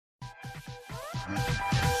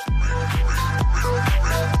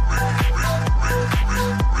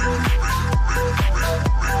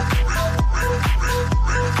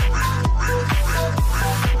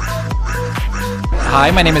Hi,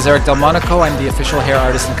 my name is Eric Delmonico. I'm the official hair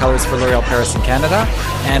artist and colorist for L'Oréal Paris in Canada,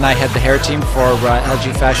 and I head the hair team for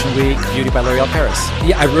LG Fashion Week Beauty by L'Oréal Paris.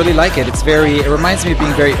 Yeah, I really like it. It reminds me of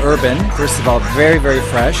being very urban. First of all, very, very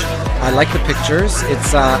fresh. I like the pictures.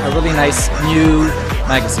 It's a really nice new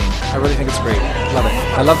magazine. I really think it's great. Love it.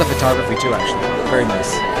 I love the photography too, actually. Very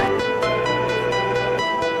nice.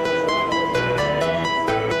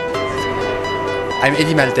 I'm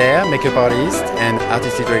Eddie Malter, makeup artist and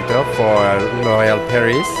artistic director for L'Oréal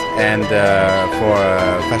Paris and for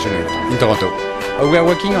Fashion Week in Toronto. We are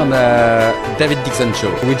working on the David Dixon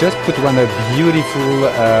show. We just put one beautiful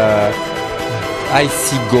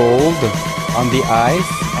icy gold on the eyes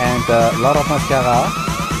and a lot of mascara.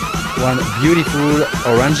 One beautiful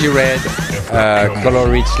orangey red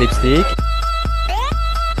color-rich lipstick.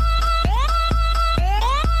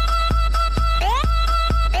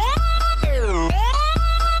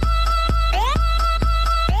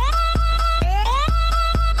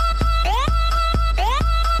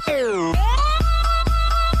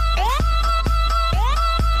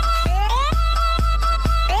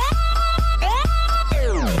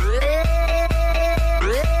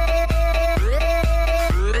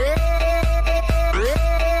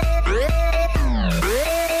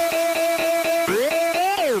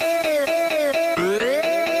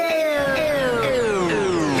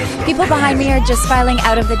 People behind me are just filing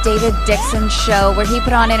out of the David Dixon show, where he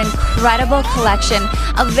put on an incredible collection,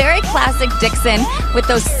 a very classic Dixon with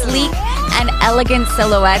those sleek and elegant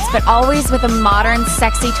silhouettes, but always with a modern,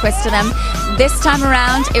 sexy twist to them. This time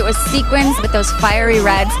around, it was sequins with those fiery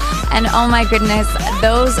reds, and oh my goodness,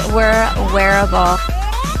 those were wearable.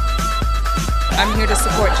 I'm here to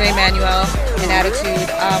support Jay Manuel and Attitude.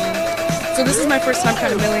 So this is my first time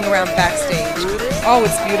kind of milling around backstage. Oh,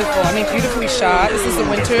 it's beautiful. I mean, beautifully shot. This is the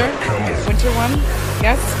winter one.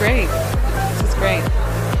 Yes, it's great. This is great.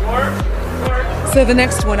 So the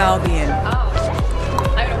next one I'll be in.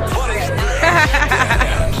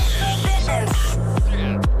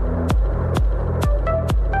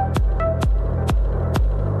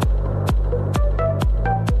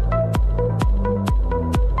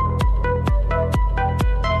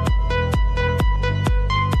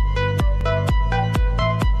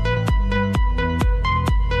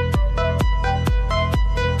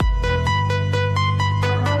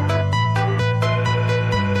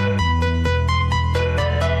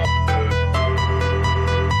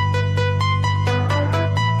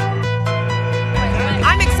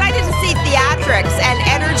 And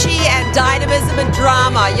energy and dynamism and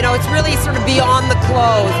drama. You know, it's really sort of beyond the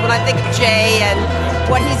clothes. When I think of Jay and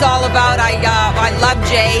what he's all about, I love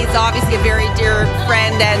Jay. He's obviously a very dear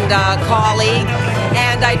friend and colleague.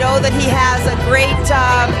 And I know that he has a great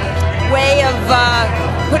way of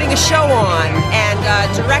putting a show on and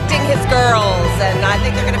directing his girls. And I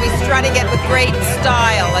think they're going to be strutting it with great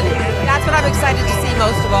style. And that's what I'm excited to see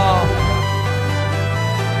most of all.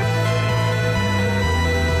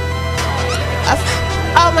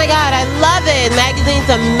 Oh my God, I love it. Magazine's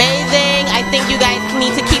amazing. I think you guys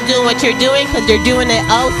need to keep doing what you're doing because you're doing it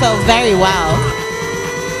oh so very well.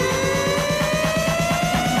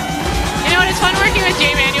 You know what, it's fun working with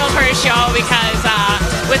Jay Manuel for his show because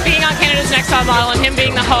with being on Canada's Next Top Model and him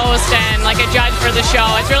being the host and like a judge for the show,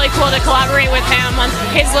 it's really cool to collaborate with him on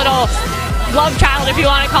his little love child, if you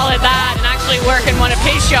want to call it that, and actually work in one of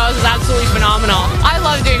his shows is absolutely phenomenal. I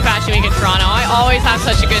love doing Fashion Week in Toronto. I always have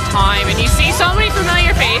such a good time, and you see so many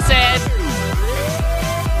familiar faces.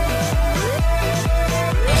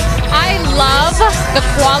 I love the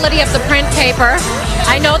quality of the print paper.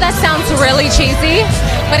 I know that sounds really cheesy,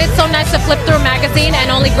 but it's so nice to flip through a magazine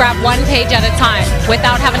and only grab one page at a time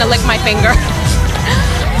without having to lick my finger.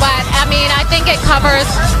 But I mean, I think it covers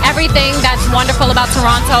everything that's wonderful about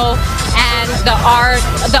Toronto and the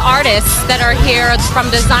artists that are here, from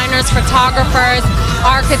designers, photographers,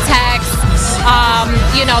 architects,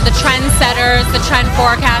 you know, the trendsetters, the trend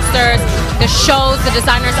forecasters, the shows, the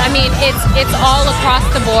designers. I mean, it's all across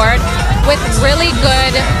the board with really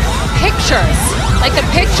good pictures. Like, the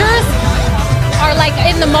pictures are like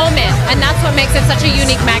in the moment, and that's what makes it such a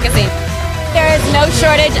unique magazine. There is no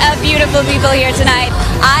shortage of beautiful people here tonight.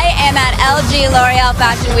 I am at LG L'Oréal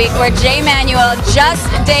Fashion Week, where Jay Manuel just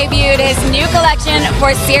debuted his new collection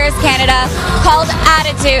for Sears Canada called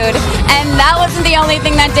Attitude. And that wasn't the only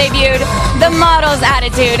thing that debuted. The model's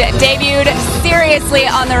attitude debuted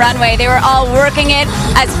seriously on the runway. They were all working it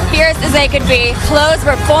as fierce as they could be. Clothes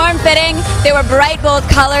were form-fitting. They were bright gold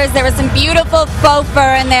colors. There was some beautiful faux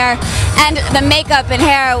fur in there. And the makeup and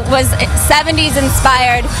hair was 70s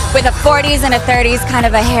inspired with a 40s and a 30s kind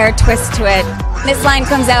of a hair twist to it. This line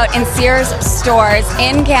comes out in Sears stores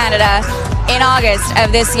in Canada in August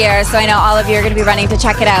of this year, so I know all of you are going to be running to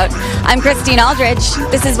check it out. I'm Christine Aldridge.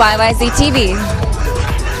 This is YYZ TV.